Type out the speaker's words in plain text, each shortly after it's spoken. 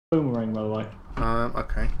boomerang, by the way.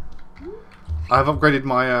 Okay. I've upgraded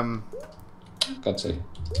my God's sake.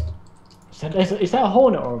 Is that a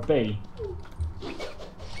hornet or a bee?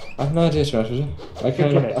 I have no idea to be honest with you. I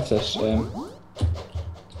can't look at this.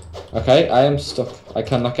 Okay, I am stuck. I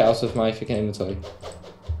cannot get out of my freaking inventory.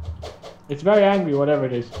 It's very angry, whatever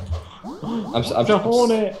it is. It's a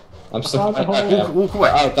hornet. I'm stuck. walk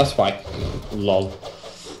away. Oh, that's why. Lol.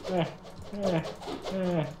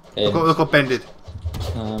 Look got bended.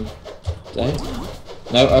 Dead?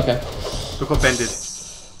 No, okay. Look got bended.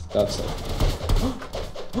 God's sake.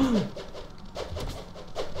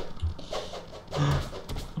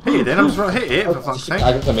 Hit it then, I'm just right hit it for fuck's sake.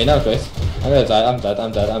 I got me now, Chris. I'm gonna die, I'm dead.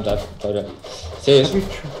 Try it. Serious.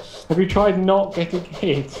 Have you tried not getting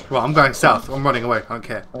hit? Well, I'm going south. I'm running away. I don't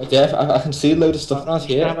care. Yeah, I can see a load of stuff around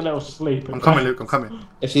here. Have a little sleep. I'm coming, Luke. I'm coming.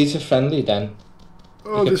 If these are friendly, then...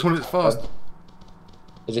 Oh, this one is fast.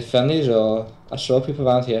 Is it friendlies or... I saw people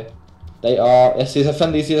around here. They are... Yes, these are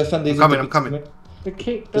friendlies, I'm coming. The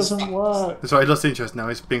kick doesn't work. That's right, I lost interest now.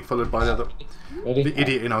 It's being followed by the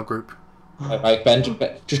idiot in our group. Right, Ben,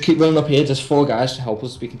 just keep running up here. There's 4 guys to help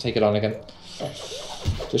us. We can take it on again.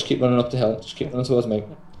 Just keep running up the hill. Just keep running towards me.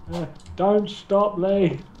 Don't stop,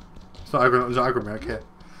 Lee. It's not aggro me, I care.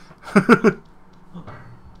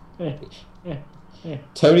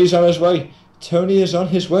 Tony's on his way. Tony is on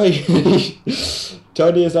his way.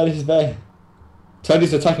 Tony is on his way.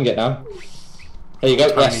 Tony's attacking it now. Here you go.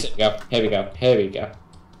 Tony. Yes, here we go. Here we go.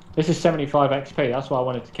 This is 75 XP. That's why I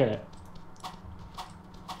wanted to kill it.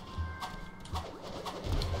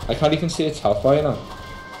 I can't even see its health bar, you know.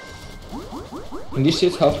 Can you see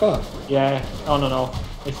its health bar? Yeah, on and off.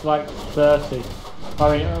 It's like 30.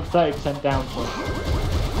 I mean, 30% down. So.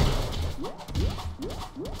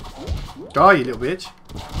 Die, you little bitch.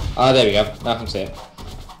 Ah, there we go. Now I can see it.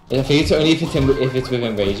 I think it's only if it's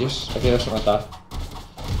within radius. I feel something like that.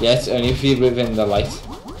 Yeah, it's only if you're within the light.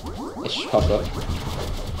 It should pop up.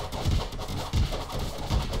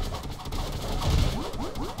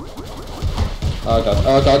 Oh god,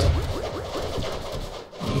 oh god.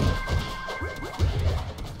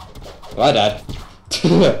 Well, I died.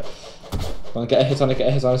 Come on, get a hit on it,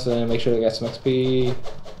 so make sure it gets some XP.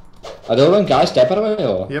 Are there all them guys dead by the way,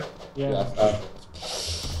 or? Yep. Yeah.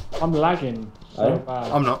 I'm lagging so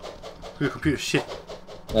bad. I'm not. Your computer's shit.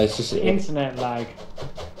 No, it's just... The internet lag.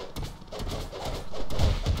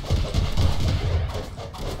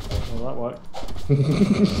 Well, that worked.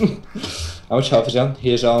 How much health is he on?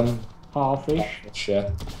 He is on... Half-ish.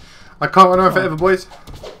 Shit. I can't run over forever, boys.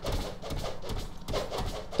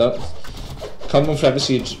 Don't... Come on forever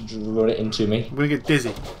so you run it into me. I'm gonna get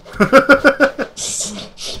dizzy.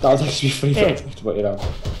 That would actually be pretty Yeah. fun, but you know.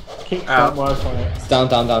 Kicks don't work on it. Down.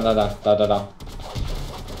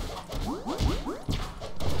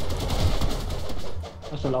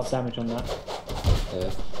 That's a lot of damage on that.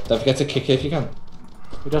 Yeah. Don't forget to kick it if you can.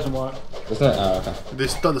 It doesn't work. Doesn't it? Oh, okay.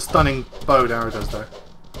 The stunning bow and arrow does though.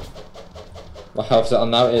 What health is it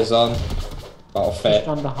on now? It is on... About Just fit.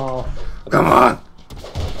 under half. Come on!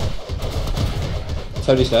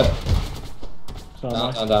 Tony's dead. So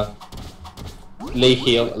nice. Down. Lee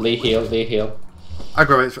heal.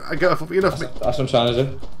 Aggro it. Get off me. That's what I'm trying to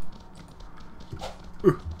do.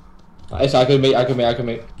 It's aggro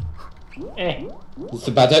me. Eh. Does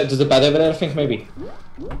the bed over there, I think, maybe?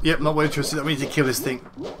 Yep, not very interested. That means you kill this thing.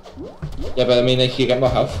 Yeah, but I mean, like, you get more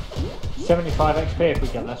health. 75 XP if we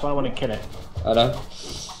get. That's why I want to kill it. I know.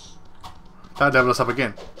 That'll level us up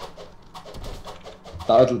again.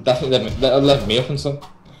 That would definitely level me up and some.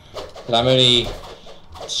 Because I'm only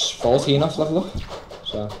 14 off level up.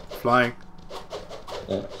 So, Flying.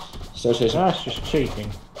 yeah. Still chasing. That's just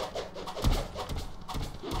cheating.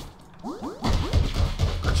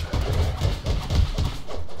 Gotcha.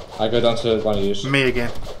 I go down to one of you. Me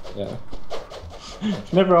again. Yeah.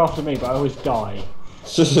 It's never after me, but I always die.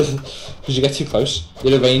 Because you get too close.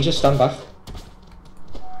 You're a ranger, stand back.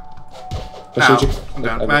 Ow. I'm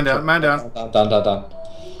down. Man down. Down.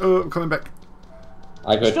 Oh, I'm coming back.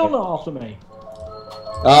 I go. Still not after me.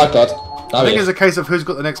 Oh god. I think it's a case of who's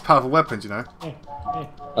got the next powerful weapons, you know? Eh. I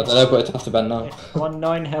don't know, but it's after Ben now.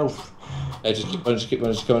 9 health. Yeah, just keep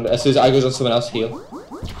running. As soon as I goes on someone else, heal.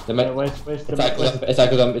 Where's the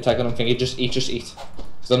Attack on thingy. Just eat.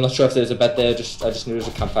 Because I'm not sure if there's a bed there. I just knew there was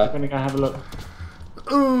a campfire. I'm gonna go have a look.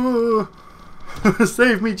 Oh,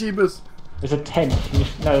 save me, Jeebus. There's a tent.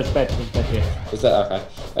 No, there's a bed here. Is that okay?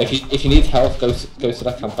 If you need help, go to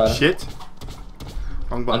that campfire. Shit.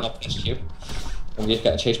 Wrong And button. not just you. And you're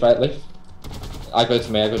getting chased by it, Lee. I go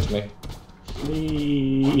to me.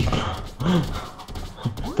 Sleep.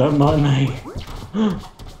 Don't mind me.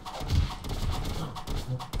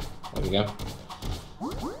 There we go.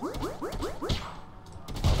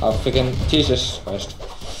 I'll freaking Jesus Christ.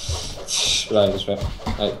 Right, this way.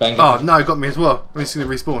 Right, Ben. Oh no, it got me as well. I'm just gonna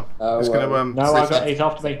respawn. It's gonna No, I got. He's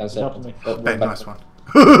after me. He's after me. Ben, nice one.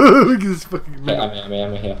 Look at this fucking. Okay,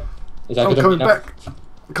 I'm here. Is that I'm good coming back.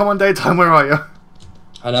 Come on, daytime. Where are you?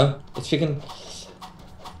 I know. It's freaking.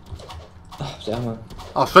 Oh, damn man.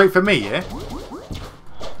 Oh, straight for me, yeah.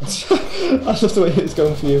 I love the way it's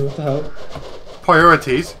going for you. What the hell?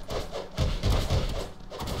 Priorities.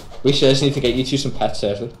 We seriously need to get you two some pets,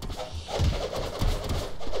 seriously.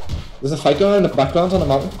 There's a fight going on in the background on the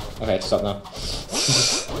mountain. Okay, stop now.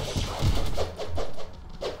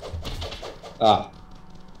 Ah.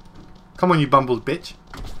 Come on, you bumbled bitch.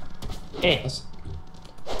 Yes.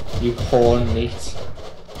 You hornate.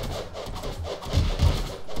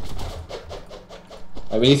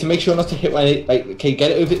 Right, we need to make sure not to hit when it, like, okay,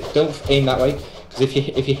 get it over. Don't aim that way, because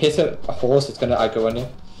if you hit a horse, it's gonna aggro on you.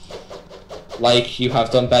 Like you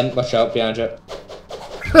have done, Ben. Watch out behind you.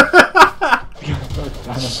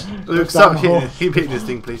 Luke, stop hitting. Keep hitting this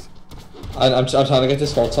thing, please. I'm trying to get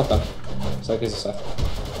this fault top then. So gives us that.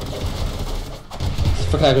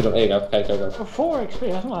 Fucking aggro jump. There you go. Okay, go. For 4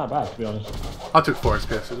 XP, that's not that bad to be honest. I took 4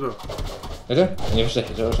 SPS as well. Did you? And you just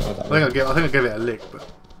hit it or something like that. I think I gave it a lick, but.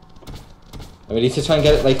 And we need to try and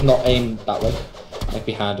get it like not aim that way, like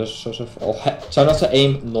behind us, sort of. Or try not to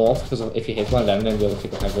aim north, because if you hit one of them, then the other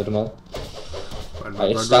people can aggro them all.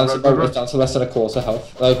 Right, it's down to less than a quarter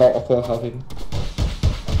health. About a quarter health even.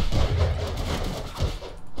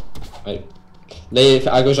 Right. Lee, if it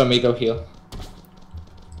aggro's on me, go heal.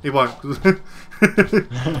 He won't.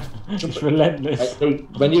 It's relentless. Right,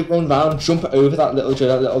 when you're going round, jump over that little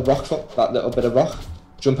rock, that little bit of rock.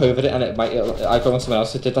 Jump over it, and I go on someone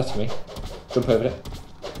else that did that to me. Jump over it.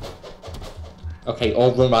 Okay,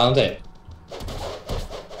 all run around it.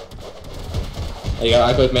 There you go.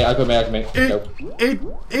 I got me. Go.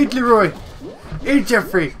 Eat Leeroy. Eat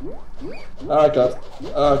Jeffrey. Oh god.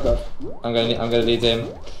 I'm gonna need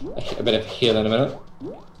a bit of heal in a minute.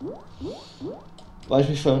 Why is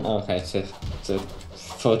my phone? Oh, okay, it's a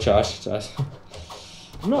full charge. I'm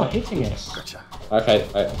not hitting it. Gotcha. Okay,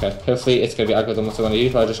 right, okay. Hopefully it's gonna be aggro than what I want to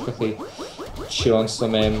use, but I'll just quickly chew on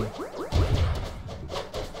some come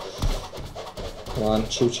on,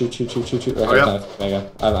 chew. Okay, oh, yeah. there you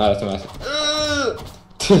go. I'm out of time.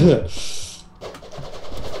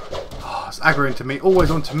 Oh, it's aggroing to me.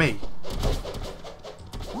 Always on to me.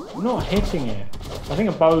 I'm not hitting it. I think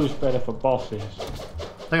a bow's better for bosses.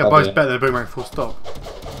 I think a bow's better than a boomerang, full stop.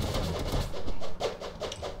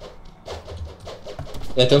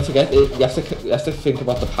 Yeah, don't forget, you have to think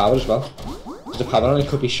about the power as well. Because the power only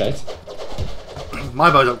could be shite.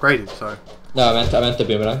 My bow's upgraded, so. No, I meant the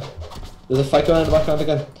boomerang. There's a fight going on in the background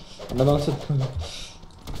again. On the mountain.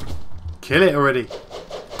 Kill it already.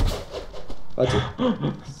 Level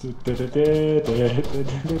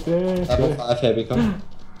 5 here we come.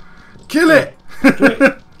 Kill it!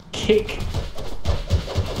 Kick.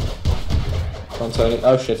 Come on, Tony.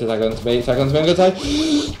 Oh shit, it's going to me. It's going to me. I'm going to die.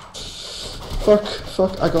 Fuck.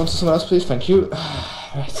 I go on to someone else, please. Thank you.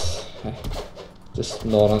 Right. Okay. Just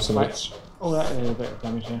gnaw on some lights. Oh, that is a bit of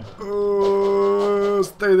damage here. Oh,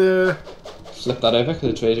 stay there. Flip that over because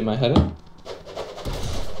it's raising my head in.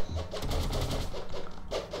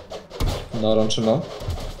 Gnaw on some more.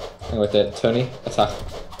 Hang right there. Tony, attack.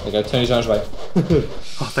 There you go. Tony's on his way.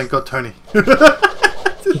 Oh, thank God, Tony.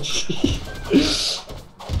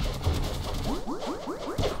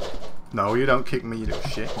 No, you don't kick me, you little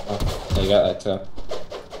shit. Oh, there you go. Right, go.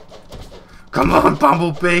 Come on,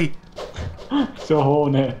 Bumblebee! So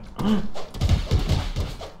horny.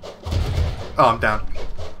 Oh, I'm down.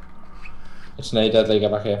 It's no deadly.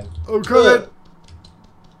 Get back here. Oh, good.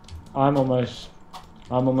 I'm almost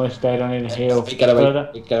dead. I need to heal. Get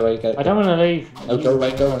away. Get away. I don't want to leave. No, go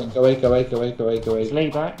away. Is Lee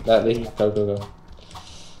back? Let Lee go.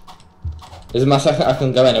 Doesn't matter. I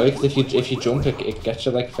can go anyway. Because if you jump, it gets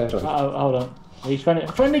you like further away. Oh, hold on. He's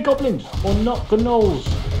friendly goblins or not gnolls.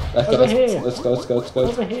 Let's go.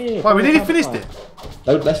 Over here. Why, we nearly finished it?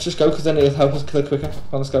 No, let's just go because then it'll help us kill it quicker. Come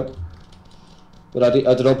on, let's go. But I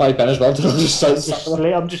did all by Ben as well. I'm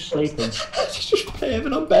just sleeping. He's just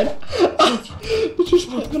paving on Ben. He's just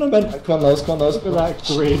paving on Ben. Come on, Lowe's. Look at that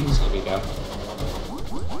grin. Here we go.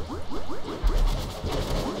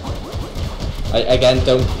 Again,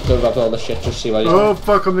 don't go rob all the shit. Just see what he's Oh,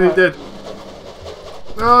 fuck, I'm nearly dead.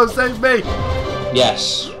 Oh, save me!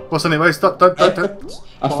 Yes. What's the name? Wait, stop, don't.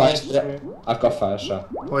 A fire spirit. I've got fire, so.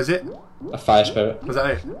 What is it? A fire spirit. Was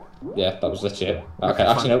that it? Yeah, that was legit. Okay,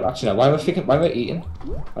 actually no. Why am I eating?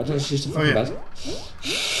 I don't just a fucking bed.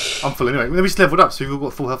 I'm full anyway. We just leveled up, so we've all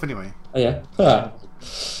got full health anyway. Oh yeah.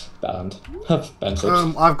 banned. Banned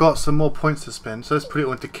subs. I've got some more points to spend, so let's put it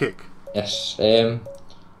on to kick. Yes. There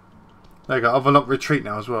you go. I've unlocked retreat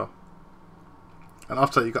now as well. And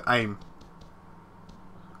after that, you got aim.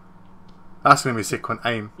 That's gonna be a sick one.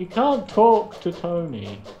 Aim. You can't talk to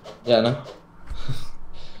Tony. Yeah, I know.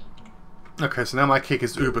 Okay, so now my kick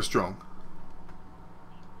is uber strong.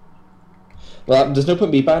 Well, there's no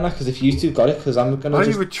point me buying that because if you two got it, because I'm gonna. How do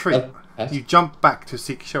just, you retreat? You jump back to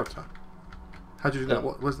seek shelter. How do you do that?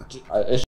 What was that?